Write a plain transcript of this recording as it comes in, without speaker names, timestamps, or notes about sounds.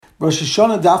Rosh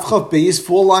Hashanah Daf Chav Beis,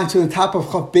 4 lines to the top of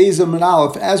Chav Beis and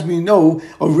Aleph. As we know,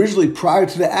 originally prior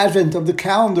to the advent of the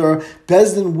calendar,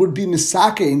 Bezdin would be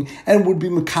misakein and would be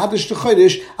mekadosh the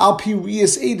chodesh al pi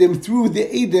riyas edim, through the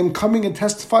edim coming and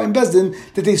testifying Bezdin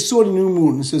that they saw the new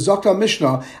moon. So Zakta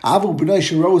Mishnah, Avu b'nai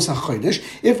sheroas hachodesh.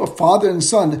 If a father and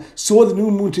son saw the new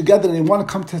moon together and they want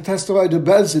to come to testify to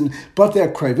Bezdin, but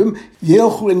they're krivim,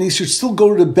 yelchu, and they should still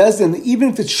go to the Bezdin, even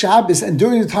if it's Shabbos and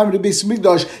during the time of the Beis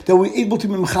Hamikdash, that we're able to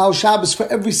be mechal Shabbos for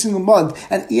every single month.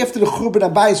 And after the Churban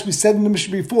Abayis, we said in the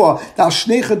Mishnah before that al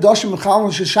shnei chadashim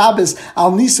mechal Shabbos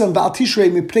al Nisan v'al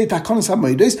Tishrei mipnei takonos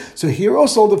hamoedos. So here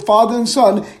also the father and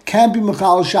son can be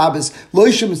mechal Shabbos. Lo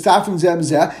yishem mitzarfim zeh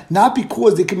zeh, not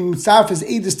because they can be mitzarf as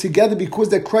edus together because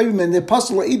they're krivim and they're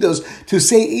pasal edus to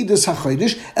say edus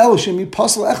hachodesh. El shem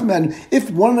pasal echmen.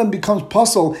 If one of them becomes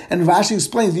pasal, and Rashi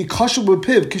explains the kashul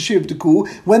b'piv kishiv deku,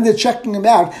 when they're checking him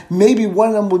out, maybe one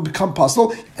of them would become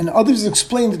pasal, and others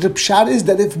explain that the pshat is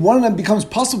that if one of them becomes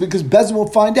pasal, because Bezdin will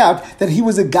find out that he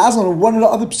was a gazlan of one of the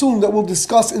other psulim that we'll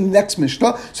discuss in the next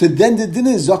Mishnah, so then the din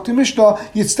is Zakti Mishnah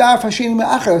yitztarf hashenim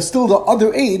me'achar, still the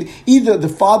other aid, either the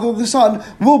father or the son,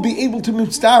 will be able to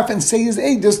mitzarf and say his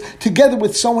edus together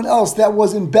with someone else that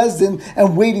was in Bezdin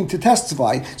and waiting to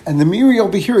testify. And the Miri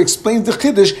over here explains the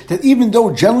Chiddush that even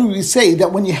though generally we say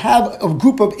that when you have a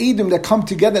group of Eidim that come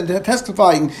together and they're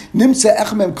testifying, Nimsa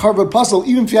Echem Karva Puzzle,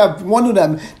 even if you have one of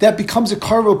them that becomes a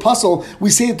Karva Puzzle, we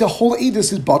say that the whole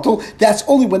Edus is bottle. That's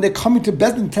only when they're coming to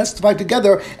Bezdin to testify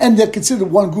together and they're considered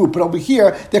one group. But over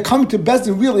here, they're coming to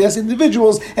Bezdin really as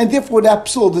individuals, and therefore that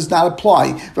psul does not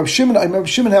apply. Rav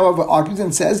Shimon, however, argues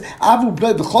and says, Avu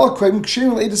B'nai B'chol Krivim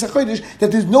Kshirim L'Edus HaChodesh,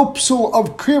 that there's no psul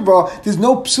of Kirva, there's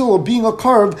no psul of being a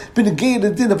carve, b'negei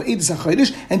the din of Edus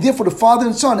HaChodesh, and therefore the father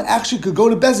and son actually could go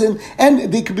to Bezdin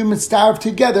and they could be mitzarf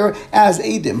together as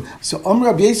Eidim. So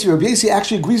Rabbi Yesi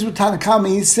actually agrees with Tanakama.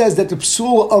 He says that the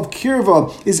psul of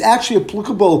Kirva is actually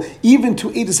applicable even to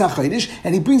Edus HaChodesh,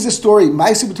 and he brings a story.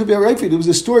 There was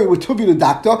a story with Tuvi the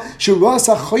doctor,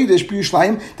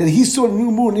 that he saw a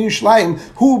new moon in Yerushalayim,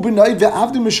 who b'nai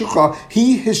ve'avdi meshucha,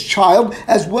 he, his child,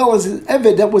 as well as his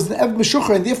Eved that was an Eved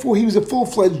meshucha, and therefore he was a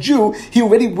full-fledged Jew. He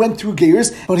already went through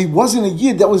Geirus, but he wasn't a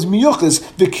Yid that was miyuchas.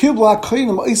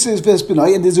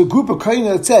 And there's a group of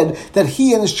Kohanim that said that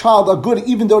he and his child are good,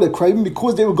 even though they're Kohanim,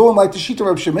 because they were going like the Shita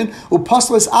Rav Shimon, or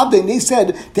Paslas Abde, and they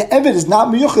said the Eved is not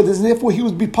miyuchas, and therefore he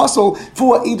would be puzzle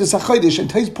for Edus HaChodesh. And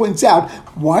Tais points out,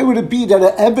 why would it be that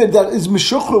an Eved that is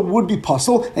meshucha would be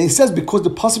puzzle? And he says because the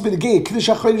pasuk in the gate, Kiddush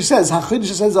HaChodesh says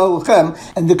Lachem,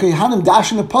 and the Kohanim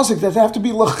dash in the pasuk that they have to be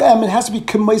Lachem, it has to be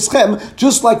K'maischem,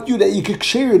 just like you, that you could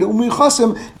share it,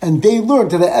 and they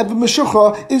learned that an Eved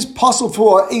meshucha is puzzle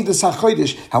for Edus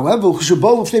HaChodesh. However,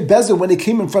 when they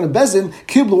came in front of Bezdin,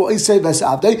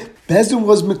 Bezdin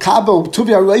was Mekabel,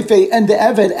 Tuvi HaReife, and the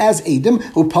Eved as Eidim,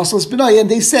 who Paslas B'nai, and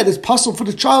they said it's puzzle for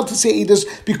the child to say Edus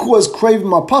because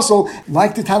Kravim are puzzle,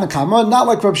 like the Tanakama, not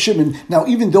like Rab Shimon. Now,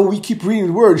 even though we keep reading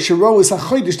the word Shiro is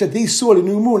HaChodesh, that they saw the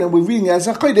new moon, and we're reading it as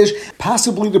HaChodesh,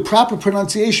 possibly the proper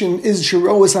pronunciation is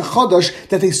Shiro is HaChodesh,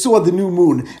 that they saw the new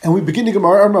moon. And we begin to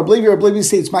Gemara, Rab Levi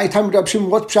states, my time with Rab Shimon,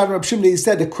 what Pshat Rab Shimon, he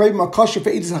said that Kravim are kosher for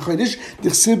Edus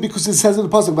HaChodesh, because it says in the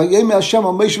pasuk, Vayeme Hashem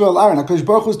al Moshe and Aaron. HaKadosh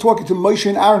Baruch Hu was talking to Moshe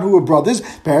and Aaron, who were brothers,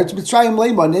 Beretz Mitzrayim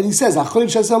Leima, and then he says,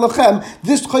 HaChodesh Shazeh Lachem,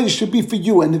 this Chodesh should be for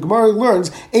you. And the Gemara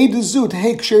learns, Edus Zu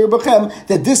Tehei Ksher B'chem,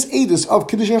 that this Edus of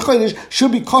Kiddush and Chodesh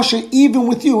should be kosher even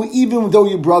with you, even though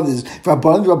you're brothers.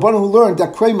 Rabbanan who learned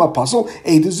that Krema Apostle,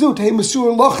 Edus Zu Tehei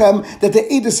Mesur Lachem, that the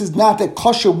Edus is not that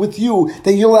kosher with you,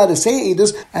 that you're allowed to say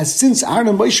Edus, as since Aaron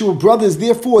and Moshe were brothers,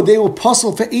 therefore they were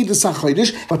apostle for Edus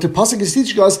HaChodesh. But the pasuk is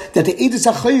teaching us that the Edus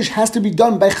HaChodesh has to be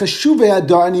done by Cheshuvei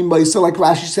Hadar and Imaisa, like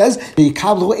Rashi says,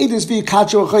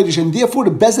 and therefore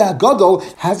the Beza HaGadol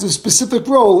has a specific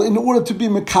role in order to be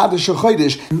Mekadosh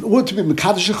HaChodesh. In order to be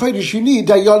Mekadosh HaChodesh, you need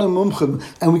Dayanim Mumchim.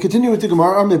 And we continue with the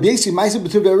Gemara. We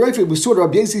saw that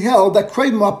Rabbi Yesi held that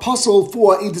Kravim are apostle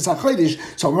for Edus HaChodesh.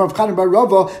 So Rav Chanan bar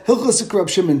Rava, Hilchos Rav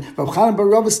Shimon. Rav Chanan bar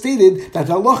Rava stated that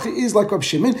the halacha is like Rav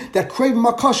Shimon, that Kravim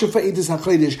are kosher for Edus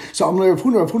HaChodesh. So Rav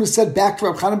Huna said back to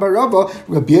Rav Chanan bar Rava,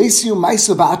 Rabbi Yesi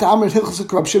Maisa Ba'at Amr Hilchos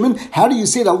Rav Shimon. How do you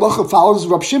say that halacha follows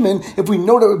Rav Shimon if we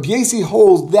know that Rabbi Yesi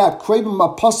holds that Kravim are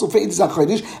apostle for Edus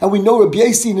HaChodesh, and we know Rabbi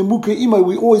Yesi in the Mukha Ima,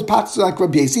 we always practice like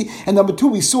Rabbi Yesi. And number two,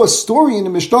 we saw a story in the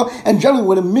Mishnah, and generally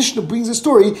when a Mishnah brings a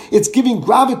story, it's giving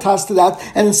gravitas to that,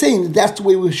 and it's saying that that's the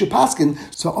way we should paskin.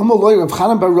 So Amaloi Rav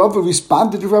Chanan bar Rava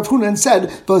responded to Rav Huna and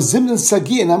said,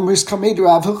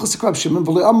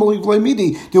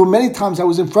 there were many times I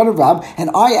was in front of Rab, and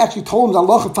I actually told him that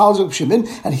Allah follows Rav Shimon,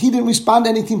 and he didn't respond to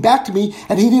anything back to me,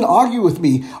 and he didn't argue with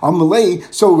me.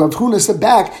 So Rav Huna said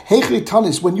back, back, Heichli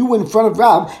Tanis, when you were in front of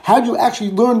Rab, how did you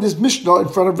actually learn this Mishnah in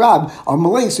front of Rab?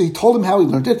 Malay, so he told him how he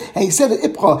learned it, and he said that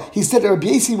Ipcha, he said that Rabbi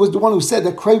Yasi was the one who said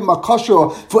that Krav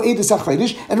Makasher for Eidos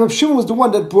HaChodesh, and Rabbi Shimon was the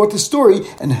one that brought the story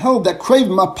and held that Krav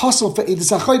Mapasul for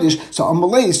Eidos HaChodesh. So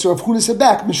Malay, so Rav Huna said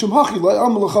back, Mishum Hachi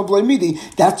Amalachav Midi.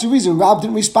 That's the reason Rab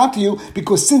didn't respond to you,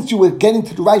 because since you were getting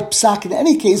to the right psak in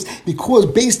any case, because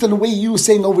based on the way you were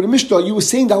saying over the Mishnah, you were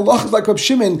saying that Allah is like Rabbi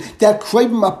Shimon, that Krav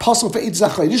Mapasul for Eidos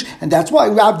HaChodesh, and that's why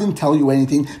Rab didn't tell you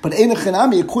anything. But Ein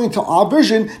Chanami, according to our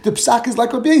version, the psak is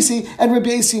like Rabbi Yasi, and Rabbi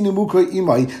Yasi Nemukah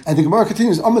Imai. And the Gemara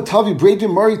continues, Amma Tavi,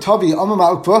 Braden Mari Tavi, Amma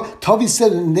Ma'ukva. Tavi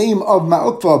said in the name of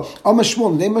Ma'ukva, Amma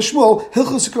Shmuel, in the name of Shmuel,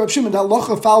 Hilchus Rabbi Shimon, that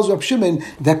Allah follows Rabbi Shimon,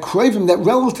 that Kravim, that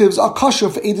relatives are kosher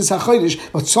for Eidos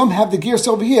HaChodesh. But some have the gears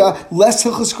over here, less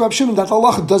Hilchus Rabbi Shimon, that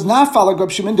Allah does not follow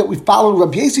Rabbi Shimon, that we follow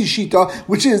Rabbi Yasi's Shita,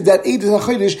 which is that Eidos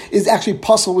HaChodesh is actually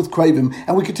puzzle with Kravim.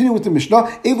 And we continue with the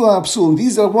Mishnah, Evel Absul,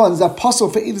 these are the ones that puzzle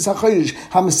for Eidos HaChodesh,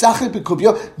 HaMesachet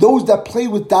B'Kubya, those that play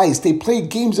with dice, they play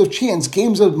games of chance,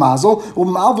 games of mazel, or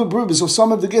malva bribis, or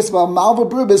some of the guests about malva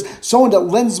bribis, someone that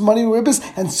lends money to ribis,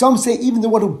 and some say even the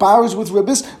one who borrows with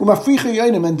ribis, umafricha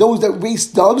yonim, and those that race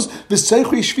doves,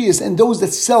 v'seichri shvius, and those that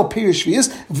sell perish shvius,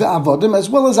 v'avodim, as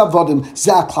well as avodim.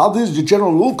 Zaklal, this is the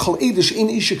general rule, kol edish in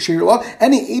ishik shirla,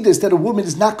 any edis that a woman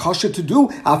is not kosher to do,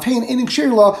 afhein in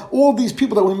shirla, all these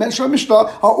people that we mentioned in Mishnah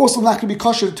are also not going to be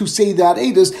kosher to say that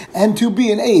edis and to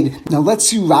be an aid. Now let's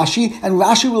see Rashi, and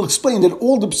Rashi will explain that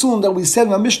all the psulim that we said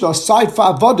in our Mishnah, aside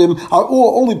from avodim, are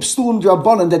all only psulim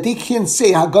drabanan, that they can't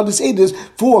say Haggadis edis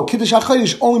for Kiddush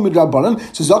HaChodesh only midrabanan.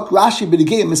 So Zok Rashi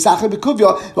b'negei Mesachah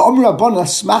b'Kuvya v'Omer Rabbanan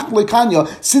smach lekanya.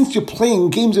 Since you're playing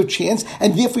games of chance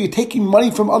and therefore you're taking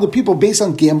money from other people based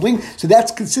on gambling, so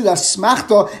that's considered a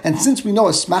smachta. And since we know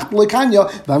a smach lekanya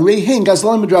v'Reihin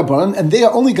Gazlan midrabanan, and they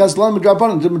are only Gazlan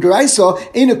midrabanan. The midraisa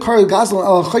ain't a kar Gazlan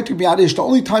al chaytik b'yadish. The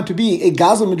only time to be a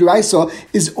Gazlan midraisa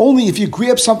is only if you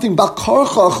grab something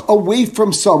bakarchach away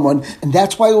from someone, and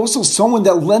that's why also someone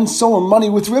that lends someone money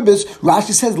with ribbis,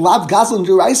 Rashi says lav gazlan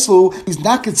deraislu, he's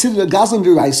not considered a gazlan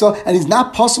deraisa, and he's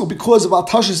not possible because of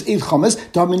altashas eid chametz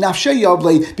daminafshe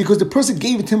yavle, because the person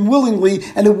gave it to him willingly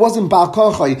and it wasn't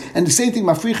ba'karchai. And the same thing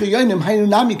mafricha yonim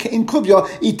haynunami kein kuvya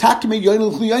itakme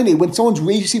yonim chliyonim, when someone's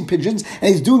racing pigeons and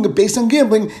he's doing it based on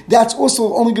gambling, that's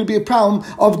also only going to be a problem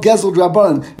of gezel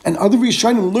drabanan. And other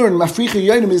Rishonim learn mafricha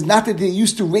yonim is not that they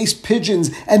used to race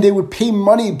pigeons and they would pay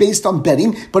money based on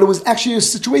betting, but it was actually a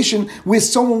situation where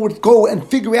someone would go and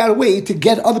figure out a way to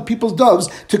get other people's doves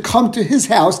to come to his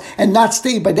house and not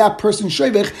stay by that person's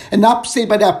shevich and not stay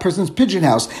by that person's pigeon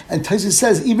house. And Taisa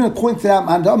says, even according to that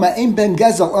mandama, ein ben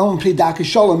gezel elon pei daki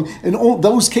shalom. In all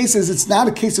those cases, it's not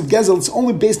a case of gezel; it's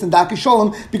only based on daki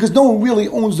shalom because no one really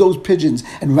owns those pigeons.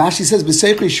 And Rashi says,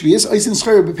 "B'seichli shvius, oisin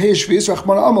schayr b'pei shvius,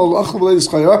 rachman amal achal v'leis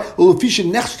schayr,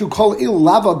 ulufishin nechshtu kol il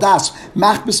lava das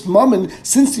machbis mammon."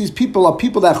 Since these people are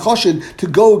people that choshed to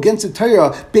go against the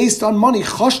Torah based on money,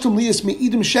 choshtum lias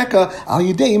me'idim sheka al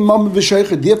yidei mammon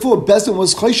v'shaycha. Therefore, Bezdin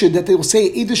was choshed that they will say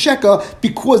eid sheka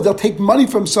because they'll take money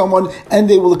from someone and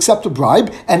they will accept a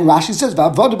bribe. And Rashi says,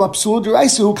 "V'avadim apsul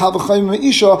deraisu kal v'chayim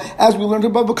meisha," as we learned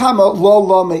about Bava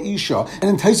la meisha.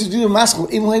 And in Taisus Dinu Maskal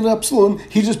in Lein Apsulun,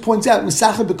 he just points out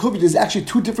Mesachah B'Kuvit there's actually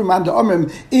two different Manda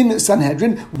Amrim in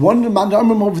Sanhedrin. One Manda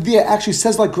Amrim over there actually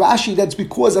says like Rashi that's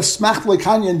because of smach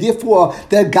lekanya and therefore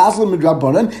they're gazlan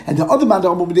midrabanan, and the other Manda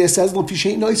Amrim over there says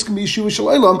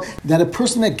that a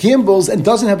person that gambles and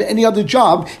doesn't have any other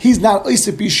job, he's not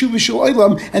oisif b'yeshuva shel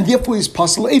olam, and therefore he's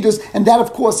pasal edus, and that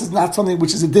of course is not something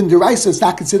which is a din deraisa. It's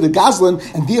not considered a gazlan,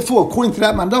 and therefore according to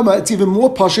that mandama, it's even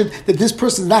more pashut that this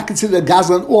person is not considered a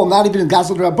gazlan or not even a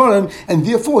gazlan rabbanan, and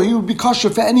therefore he would be kosher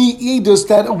for any edus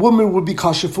that a woman would be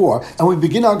kosher for. And we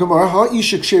begin our Gemara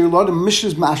ha'ishik sheirullah, the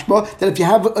Mishnah's mashma, that if you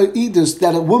have a edus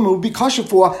that a woman would be kosher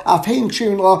for, afhein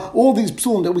sheirullah, all these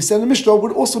psulim that we said in the Mishnah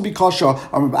would also be kosher.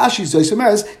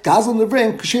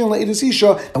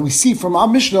 And we see from our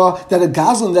Mishnah that a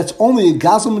gazlan that's only a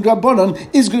gazlan midrabanan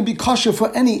is going to be kosher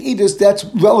for any edus that's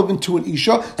relevant to an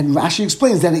isha. And Rashi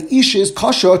explains that an isha is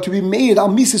kosher to be made al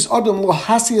mises adam lo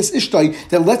hasias ishtai.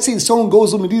 That let's say someone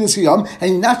goes to Medina Siyam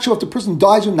and you're not sure if the person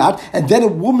dies or not, and then a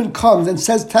woman comes and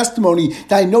says testimony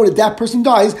that I know that person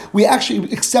dies, we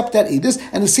actually accept that edus.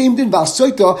 And the same thing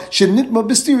v'asoita shenitma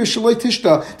b'stira shaloi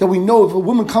tishta, that we know if a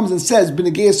woman comes and says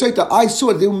b'negei asoita, I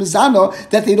saw they were mizana,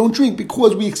 that they don't drink,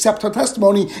 because we accept her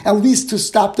testimony at least to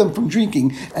stop them from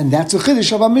drinking. And that's a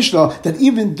chiddush of our Mishnah, that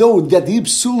even though that the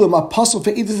psulim are puzzle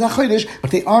for edus hachodesh,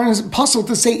 but they aren't puzzle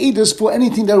to say edus for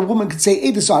anything that a woman could say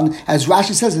edus on, as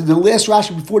Rashi says in the last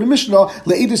Rashi before the Mishnah,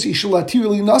 le'edus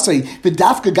ishalatiri nasei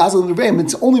v'dafka gazlan l'reim.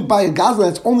 It's only by a gazlan.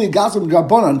 It's only a gazlan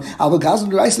drabanan. Al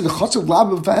gazlan l'raisa the chotzav lab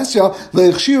v'asya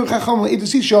V'chshir chacham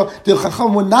le'edus isha, the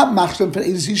chacham would not machshem for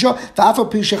edus isha. V'afal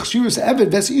pi shechshirus eved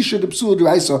ves isha the psula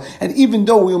d'raisa. And even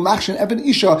though we will machshem eved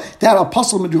isha, that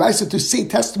apostle d'raisa to say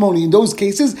testimony in those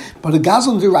cases, but a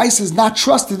gazlan d'raisa is not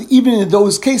trusted even in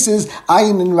those cases.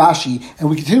 Ayin and Rashi. And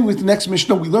we continue with the next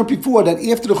Mishnah. We learned before that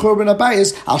after the Churban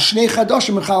Abayis, al Shnei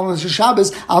Chadashim Mechal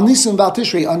Shabbos, al Nisan Val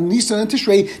Tishrei, on Nisan and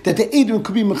Tishrei, that the Edom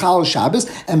could be Mechal Shabbos,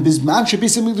 and Bizman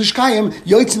Shabbisim Mikdash Kayim,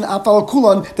 Yoitzin Afal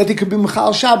Kulon, that they could be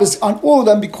Mechal Shabbos on all of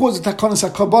them because of Takonis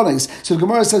HaKarbonis. So the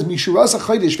Gemara says, Mishuras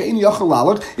HaChodesh Ve'en Yachal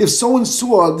Lalach, if someone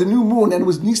saw the new moon and it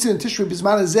was Nisan and Tishrei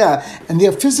Bizman Azeh, and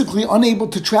they're physically unable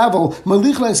to travel,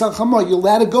 Malich Le'esal Chamar, you're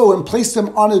allowed to go and place them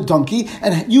on a donkey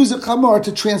and use a Chamar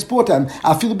to transport them.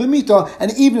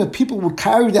 And even if people would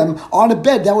carry them on a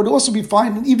bed, that would also be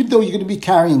fine, and even though you're going to be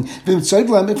carrying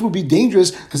them, it would be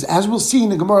dangerous, because as we'll see in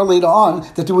the Gemara later on,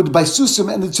 that there would, by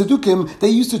Susim and the Tzedukim, they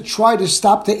used to try to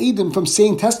stop the Edom from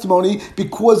saying testimony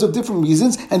because of different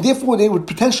reasons, and therefore they would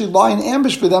potentially lie in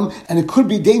ambush for them, and it could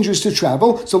be dangerous to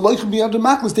travel. So like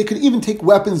they could even take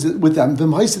weapons with them. And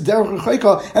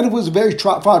if it was a very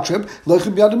far trip,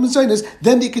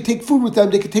 then they could take food with them,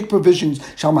 they could take provisions.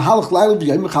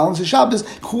 Shabbos,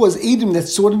 because Edom that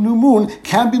saw the new moon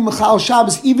can be Mechal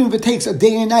Shabbos even if it takes a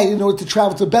day and night in order to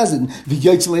travel to Bezin.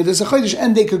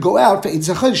 And they could go out for Eid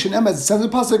Zachodesh, and as it says in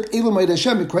the pasuk,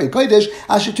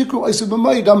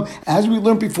 as we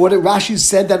learned before, that Rashi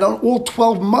said that on all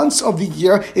 12 months of the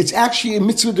year, it's actually a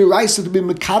mitzvah deraisa to be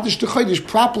Mekadosh the Chodesh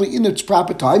properly in its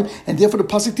proper time, and therefore the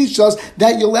pasuk teaches us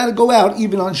that you're allowed to go out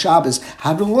even on Shabbos.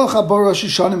 And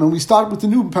we start with the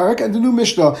new parak and the new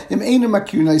Mishnah.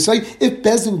 If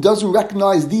Bezin doesn't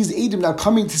recognize these Edom that are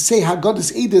coming to say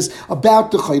Haggadus Edis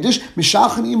about the Chodesh,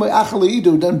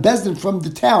 then Bezdin from the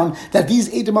town that these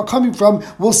Edom are coming from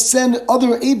will send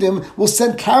other Edom, will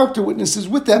send character witnesses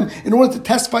with them in order to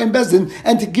testify in Bezdin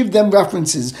and to give them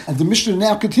references. And the Mishnah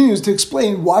now continues to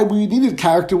explain why we needed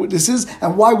character witnesses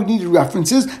and why we needed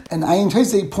references. And Ayin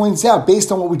Taisei points out,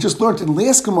 based on what we just learned in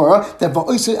last Gemara, that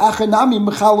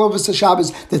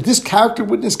that this character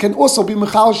witness can also be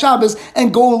Mechal Shabbos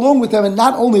and go along with them, and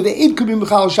not only the Eid could be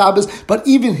Mechal Shabbos, but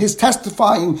even his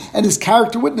testifying and his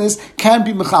character witness can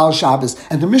be Mechal Shabbos.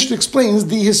 And the Mishnah explains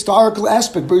the historical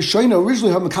aspect. Originally,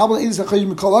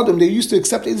 they used to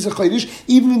accept Eid HaChodesh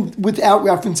even without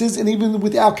references and even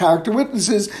without character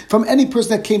witnesses from any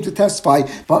person that came to testify.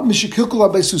 But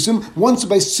Mishikilkula by Susim, once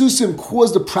by Susim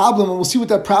caused a problem, and we'll see what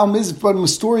that problem is from a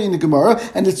story in the Gemara,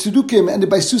 and the Tzedukim and the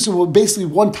by Susim were basically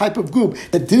one type of group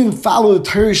that didn't follow the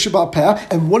Torah Shabbat Peh,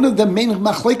 and one of the main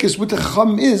machlekes with the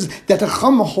Chum is that the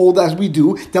Chum hold, as we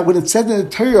do, that when it says in the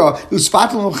Torah,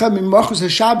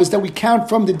 that we count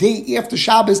from the day after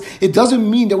Shabbos, it doesn't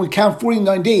mean that we count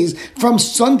 49 days from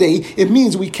Sunday. It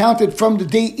means we counted from the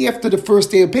day after the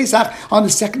first day of Pesach. On the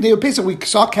second day of Pesach, we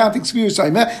start counting Sfiras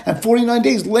Saimeh, and 49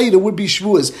 days later would be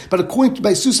Shavuos. But according to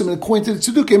Susim and according to the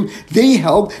Tzedukim, they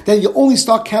held that you only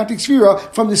start counting Sfira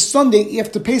from the Sunday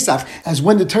after Pesach. As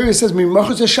when the Torah says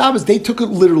Mimachos Shabbos, they took it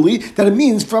literally that it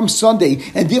means from Sunday,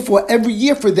 and therefore every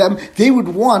year for them they would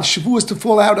want Shavuos to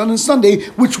fall out on a Sunday,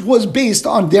 which was based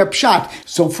on their pshat.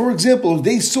 So, for example, if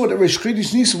they saw that Rosh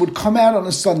Chodesh Nisan would come out on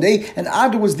a Sunday, and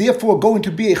Adar was therefore going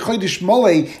to be a Chodesh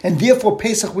Molei, and therefore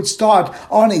Pesach would start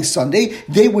on a Sunday,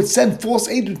 they would send false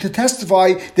Eidim to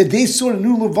testify that they saw the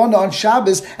new Levana on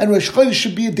Shabbos, and Rosh Chodesh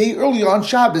should be a day earlier on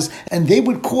Shabbos, and they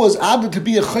would cause Adar to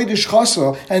be a Chodesh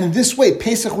Chasar, and in this way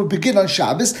Pesach would begin on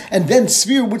Shabbos, and then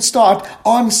Sfir would start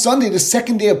on Sunday, the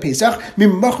second day of Pesach,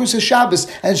 Mimachus Shabbos,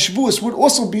 and Shavuos would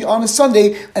also be on a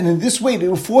Sunday, and in this way they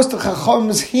would force the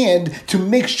Chacham's hand to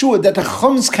make sure that the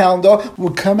Chacham's calendar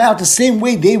would come out the same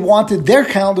way they wanted their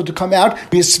calendar to come out.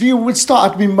 The Sfir would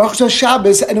start Mimachus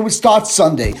Shabbos, and it would start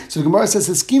Sunday. So the Gemara says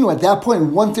Eskino at that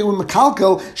point, one thing with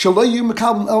Mekalkel, Shaloyu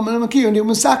Mekalkel El Menakir, and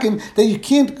Musakin, that you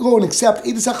can't go and accept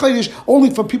Edis HaChodesh only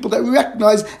from people that we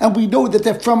recognize, and we know that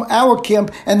they're from our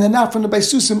camp, and they're not from the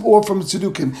Baisusim or from the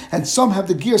Tzedukim. And some have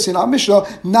the gears in our Mishnah,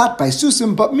 not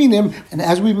Baisusim, but Minim, and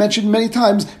as we mentioned many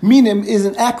times, Minim is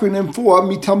an acronym for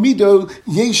Mitalmido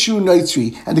Yeshu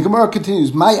Noitzri. And the Gemara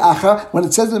continues, My Acha, when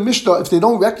it says in the Mishnah, if they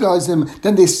don't recognize him,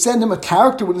 then they send him a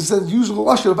character when it says usual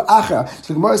lashon of Acha.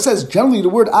 So the Gemara says, generally the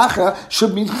word Acha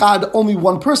should mean Chad, only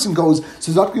one person goes.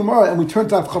 So Zak Gemara, and we turn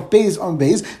to Avchav Beis on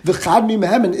Beis, V'chad mi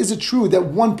mehemen, is it true that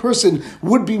one person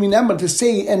would be mineman to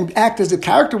say and act as a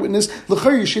character witness?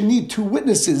 L'chayr, you should need two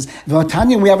witnesses.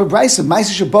 V'atanya, we have a brayso,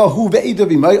 Ma'aseh Shabahu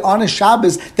ve'edavim, on a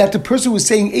Shabbos, that the person who was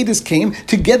saying Edis came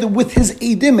together with his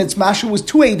Edim. It's Masha was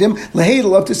two Edim,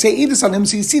 Lahedel, to say Edis on him.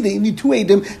 So you see that you need two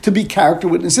Edim to be character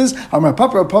witnesses. Our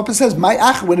Papa says, My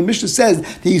Ach, when the Mishnah says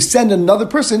that you send another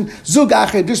person, Zug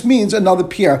Ach, it just means another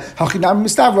peer. Hachinam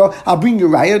Mistavra, I'll bring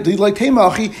Uriah,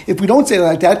 if we don't say it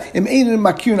like that, the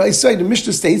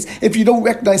Mishnah states, if you don't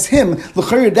recognize him,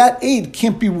 that aid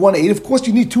can't be one aid. Of course,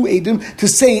 you need two aidim to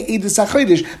say aid is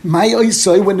my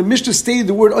oisai. When the Mishnah stated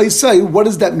the word oisai, what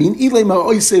does that mean?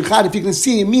 If you can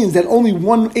see, it means that only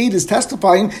one aid is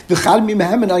testifying. You're going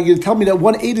to tell me that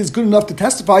one aid is good enough to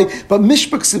testify, but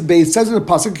Mishpach Sibbe says in the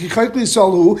pasuk,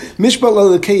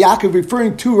 Mishpach Yaakov,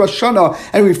 referring to Rosh Hashanah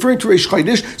and referring to Reish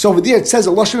Chodesh. So over there it says a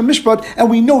Lashon Mishpat, and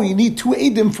we know you need two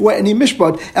aidim for any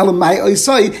Mishpat. Elamai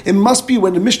oisai. It must be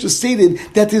when the Mishnah stated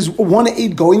that there's one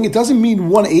aid going. It doesn't mean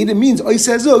one aid. It means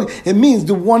oisai zug. It means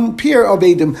the one pair of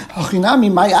aidim.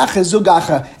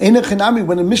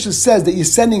 When the Mishnah says that you're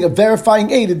sending a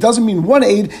verifying aid, it doesn't mean one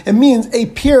aid. It means a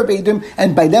pair of aidim,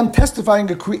 and by them testifying,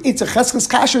 it creates a cheskes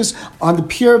kashrus on the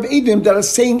pair of aidim that are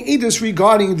saying aidus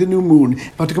regarding the new moon.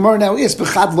 But the Gemara now is,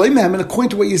 and according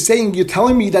to what you're saying, you're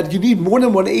telling me that you need more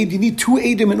than one aid. You need two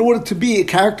aidim in order to be a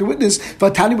character witness.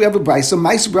 But Tani, we have a brayso.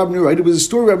 Ma'aseh Rabbi Nerai. It was a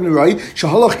story of Rabbi Nerai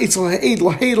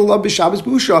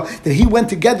that he went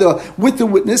together with the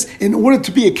witness in order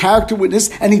to be a character witness,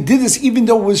 and he did this even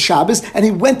though it was Shabbos, and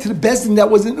he went to the Bezdin that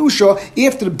was in Usha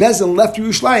after the Bezdin left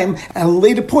Yerushalayim. And at a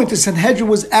later point, the Sanhedrin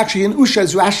was actually in Usha,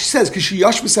 as Rashi says, because she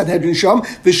Yashva Sanhedrin Sham,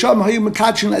 Visham Hayu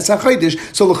Makachin as HaChodesh.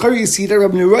 So L'chari, you see that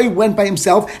Rabbi Nerai went by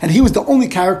himself, and he was the only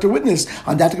character witness.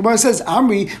 On that, the Gemara says,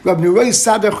 Amri, Rabbi Nerai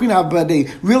Sadar China B'adei.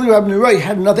 Really, Rabbi Nerai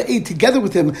had another aid together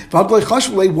with him.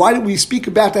 Why did we speak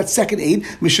about that second aid?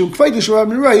 Mishum K'vaydish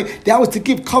Rabbi Nerai. That was to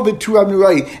give cover to Rabbi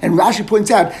Nerai. And Rashi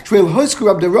points out,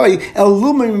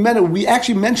 we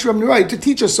actually mentioned Rabbi Nerai to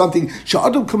teach us something.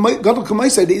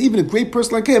 That even a great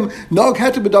person like him,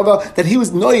 that he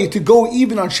was noy to go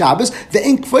even on Shabbos.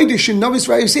 And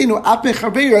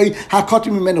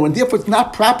therefore it's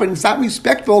not proper and it's not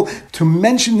respectful to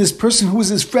mention this person who was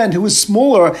his friend, who was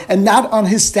smaller and not on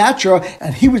his stature,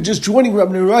 and he was just joining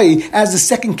Rabbi Nerai as the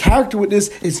second character witness.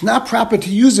 It's not proper to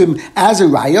use him as a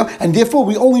raya, and therefore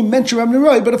we only mention Rabbi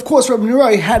Nerai. But of course, Rabbi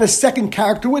Nerai had a second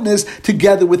character witness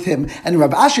together with him. And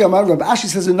Rabbi Ashi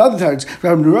says another time,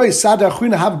 Rabbi Nerai Sadar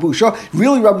Chuna Havbusha.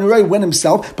 Really, Rabbi Nerai went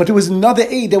himself, but there was another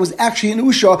aide that was actually in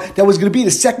Usha that was going to be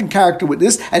the second character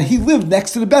witness, and he lived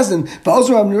next to the Bezdin. But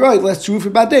also Rabbi Nerai left Ruf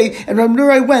Badei, and Rabbi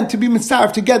Nerai went to be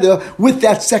mitzaref together with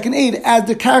that second aide as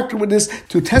the character witness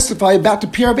to testify about the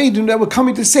pair of aidim that were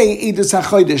coming to say Eidus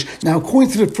HaChodesh. Now,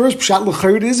 according to the first pshat,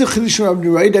 l'chayr, is a chiddush of Rabbi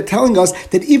Nerai that telling us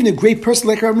that even a great person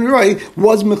like Rabbi Nerai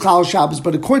was Michal Shabbos.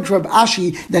 But according to Rabbi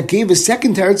Ashi, that gave a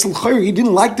second teretz, l'chayr, he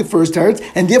didn't like the first teretz,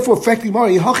 and therefore, according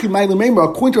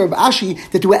to Rabbi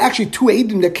Ashi, that there were actually two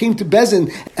aidim that came to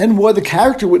Bezin and were the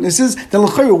character witnesses. Then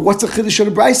l'chayr, what's the chiddush of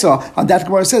the brayso? On that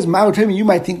Gemara says, you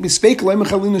might think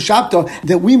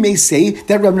that we may say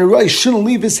that Rabbi Nerai shouldn't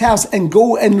leave his house and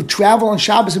go and travel on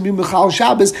Shabbos and be Michal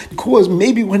Shabbos, because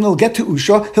maybe when he'll get to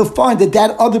Usha, he'll find that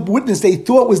other witness they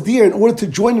thought was there in order to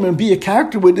join him and be a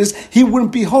character witness, he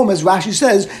wouldn't be home, as Rashi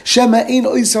says, Shema ein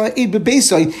oisai eid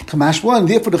bebeisai. Kamashwa, and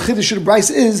therefore the chiddush of the Bryce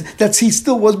is that he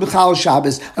still was Michal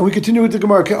Shabbos. And we continue with the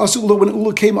Gemara. When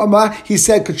Ula came Amar, he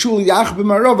said,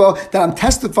 that I'm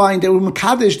testifying that we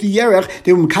Mekadesh the Yerech,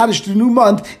 they were Mekadesh the new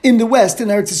month in the west in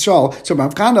Eretz Yisrael. So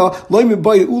Mavkana, loy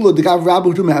mebayi Ula the Gav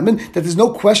Rabbu to that there's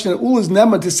no question that Ula is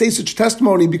nema to say such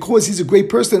testimony because he's a great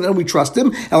person and we trust him.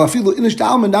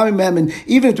 Even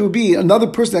if it would be another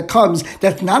person that comes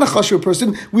that's not a chashuv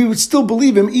person, we would still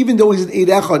believe him even though he's an Eid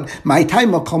Echad. My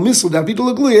time of Kalmisl David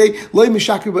Lagluye loy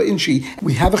mishaker ba'inshi.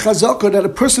 We have a chazaka that a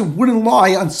person wouldn't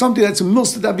lie on something that's a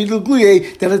milsa David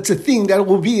Lagluye, that it's a thing that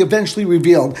will be eventually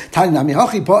revealed.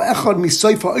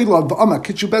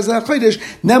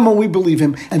 Nemo, we believe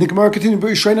him. And the Gemara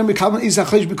continues,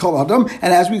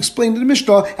 and as we explained in the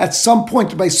Mishnah, at some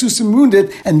point by Susim ruined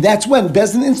it, and that's when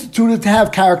Bezdin instituted to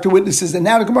have character witnesses. And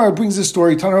now the Gemara brings the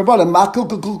story. What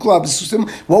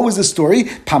was the story?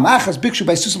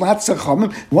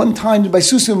 One time the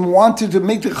Baisusim wanted to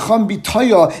make the Chacham be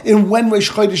Taya in when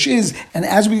Rosh Chodesh is, and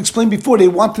as we explained before, they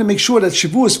wanted to make sure that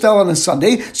Shavuos fell on a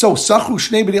Sunday. So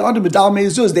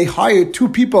they hired two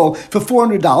people for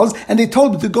 $400, and they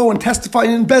told them to go and testify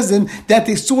in Bezdin that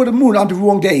they saw the moon on the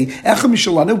wrong day.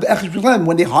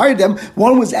 When they hired them,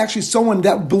 one was actually someone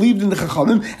that believed in the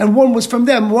Chachamim, and one was from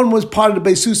them, one was part of the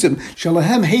Beisusim.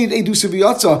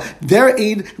 Their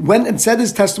aid went and said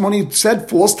his testimony, said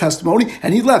false testimony,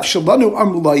 and he left. And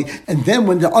then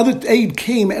when the other aid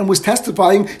came and was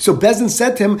testifying, so Bezdin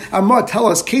said to him, Amar, tell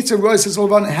us,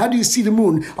 how do you see the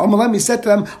moon? He said to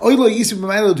them,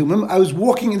 I was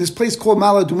walking in this place called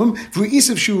Maladumim,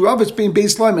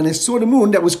 and I saw the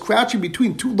moon that was crouching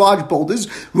between two large boulders,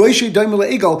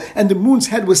 and the moon's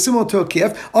head was similar to a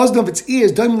calf, Oznav, its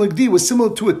ears, was similar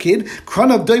to a kid,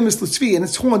 Kranav, and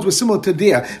its horns were similar to to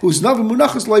there. It was Navi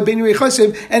Munachas Loi Ben Yirei,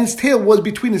 and its tail was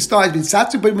between its thighs. And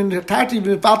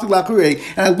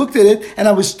I looked at it and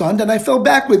I was stunned and I fell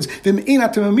backwards.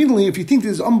 If you think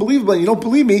this is unbelievable and you don't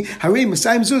believe me, I have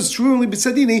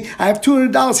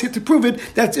 $200 here to prove it.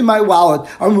 That's in my wallet.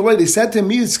 They said to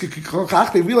me,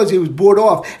 they realized he was bored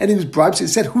off and he was bribed. So they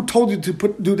said, who told you to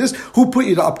do this? Who put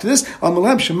you up to this? I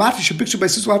heard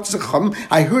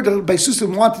that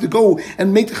Baisusim wanted to go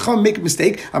and make the Chacham make a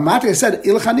mistake. I said,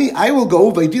 I will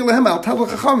go. I'll tell the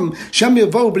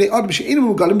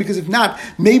Chacham. Because if not,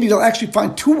 maybe they'll actually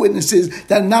find two witnesses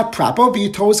that are not proper,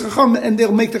 and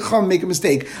they'll make the Chacham make a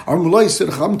mistake. So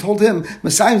the Chacham told him,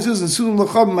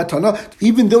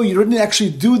 even though you didn't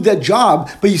actually do that job,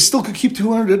 but you still could keep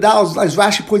 $200, as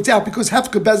Rashi points out, because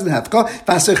Hefka Bezin Hefka,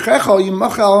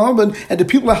 and the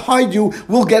people that hide you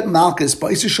will get Malchus.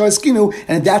 And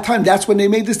at that time, that's when they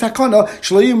made this takana,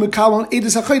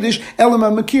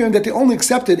 that they only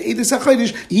accepted Edis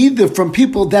HaChodesh either from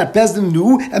people that Bezdin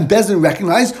knew and Bezdin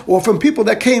recognized, or from people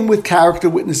that came with character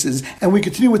witnesses. And we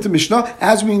continue with the Mishnah.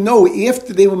 As we know,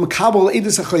 after they were Makabal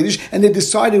Edis HaChodesh, and they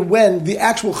decided when the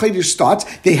actual Chodesh starts,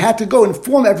 they had to go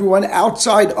inform everyone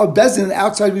outside of Bezdin,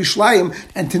 outside of Yerushalayim,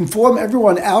 and to inform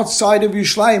everyone outside of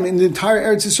Yerushalayim in the entire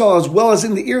Eretz Yisrael, as well as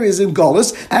in the areas in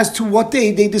Galus, as to what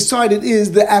day they decided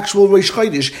is the actual Rosh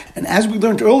Chodesh. And as we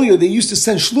learned earlier, they used to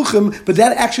send shluchim, but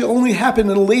that actually only happened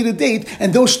at a later date,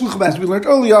 and those shluchim, as we learned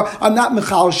earlier, are not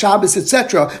Michal, Shabbos,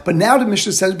 etc. But now the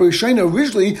Mishnah says,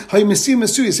 originally,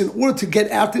 in order to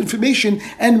get out the information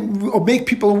and make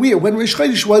people aware, when Rosh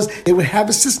Chodesh was, they would have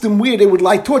a system where they would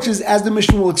light torches, as the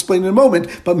Mishnah will explain in a moment.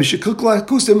 But Mishakukla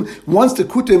Kusim, once the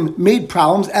Kutim made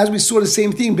problems, as we saw the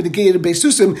same thing, but negated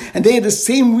Beisusim, and they had the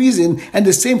same reason and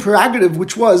the same prerogative,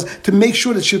 which was to make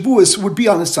sure that Shavuos would be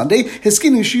on a Sunday.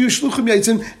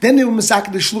 Then they were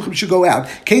massacred, the shluchim should go out.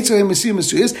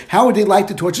 How would they light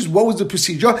the torches? What was the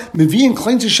procedure?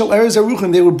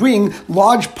 They would bring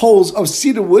large poles of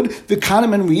cedar wood,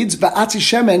 v'kanim and reeds, v'atzi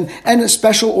shemen, and a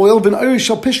special oil,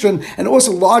 and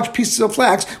also large pieces of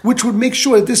flax, which would make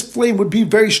sure that this flame would be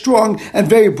very strong and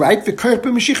very bright.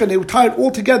 And they would tie it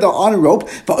all together on a rope,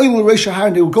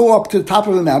 and they would go up to the top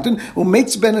of the mountain,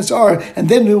 and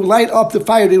then they would light up the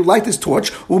fire. They would light this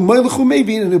torch, and they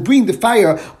would bring the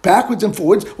fire backwards and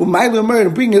forwards,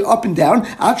 and bring it up and down,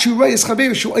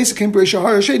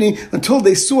 until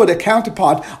they saw their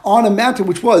counterpart on a mountain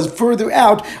which was further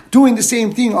out, doing the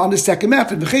same thing on the second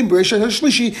mountain.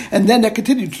 And then that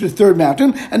continued to the third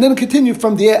mountain, and then continued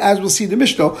from there, as we'll see the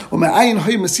Mishnah.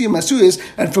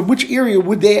 And from which area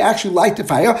would they actually light the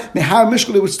fire?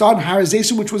 They would start in Har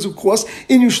Zesim, which was, of course,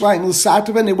 in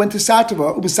Yerushalayim, and they went to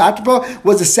Satava. Satava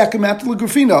was the second mountain,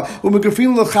 L'Grafina. And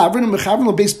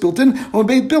base built in,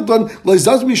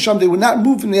 they would not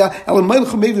move from there.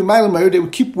 They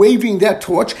would keep waving that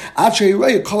torch until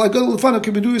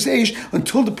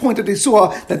the point that they saw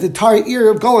that the entire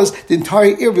area of Galus, the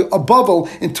entire area of Bavel,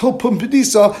 until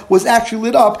Pumbedisa was actually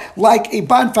lit up like a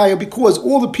bonfire, because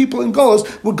all the people in Galus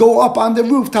would go up on the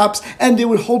rooftops and they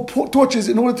would hold torches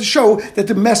in order to show that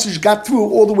the message got through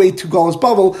all the way to Galus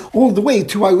Bavel, all the way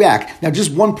to Iraq. Now,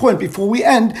 just one point before we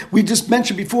end, we just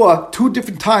mentioned before two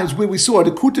different times where we saw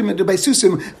the Kutim and the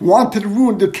Baisusim wanted to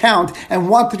ruin the count and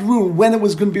wanted to ruin when it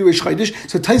was going to be Rosh Chodesh.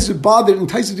 So Taisus bothered and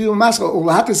Taisus did Masra or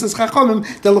Lahata says Chachamim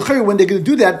that when they're going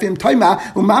to do that,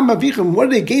 what are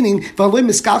they gaining?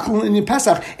 In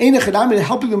Pesach, they're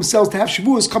helping themselves to have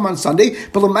Shavuos come on Sunday,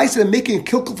 but they're making a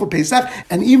kilkel for Pesach.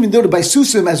 And even though the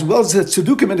Baisusim, as well as the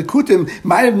Tzedukim and the Kutim,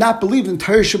 might have not believed in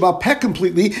Torah Shabbat Peh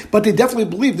completely, but they definitely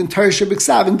believed in Torah Shabbat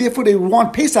Ksav, and therefore they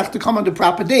want Pesach to come on the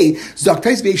proper day.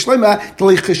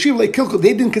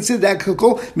 They didn't consider that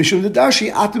kilkel.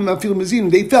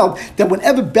 They felt that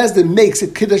whenever Bezdin makes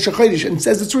it Kiddush HaChodesh and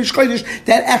says it's Rosh Chodesh,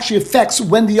 that actually affects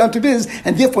when the Yontiv is,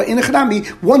 and therefore in a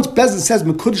Chanami, once Bezdin says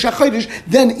Mekudesh HaChodesh,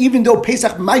 then even though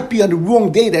Pesach might be on the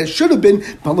wrong day that it should have been,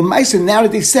 but now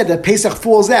that they said that Pesach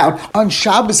falls out on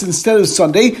Shabbos instead of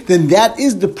Sunday, then that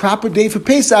is the proper day for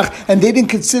Pesach, and they didn't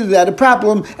consider that a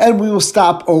problem, and we will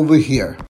stop over here.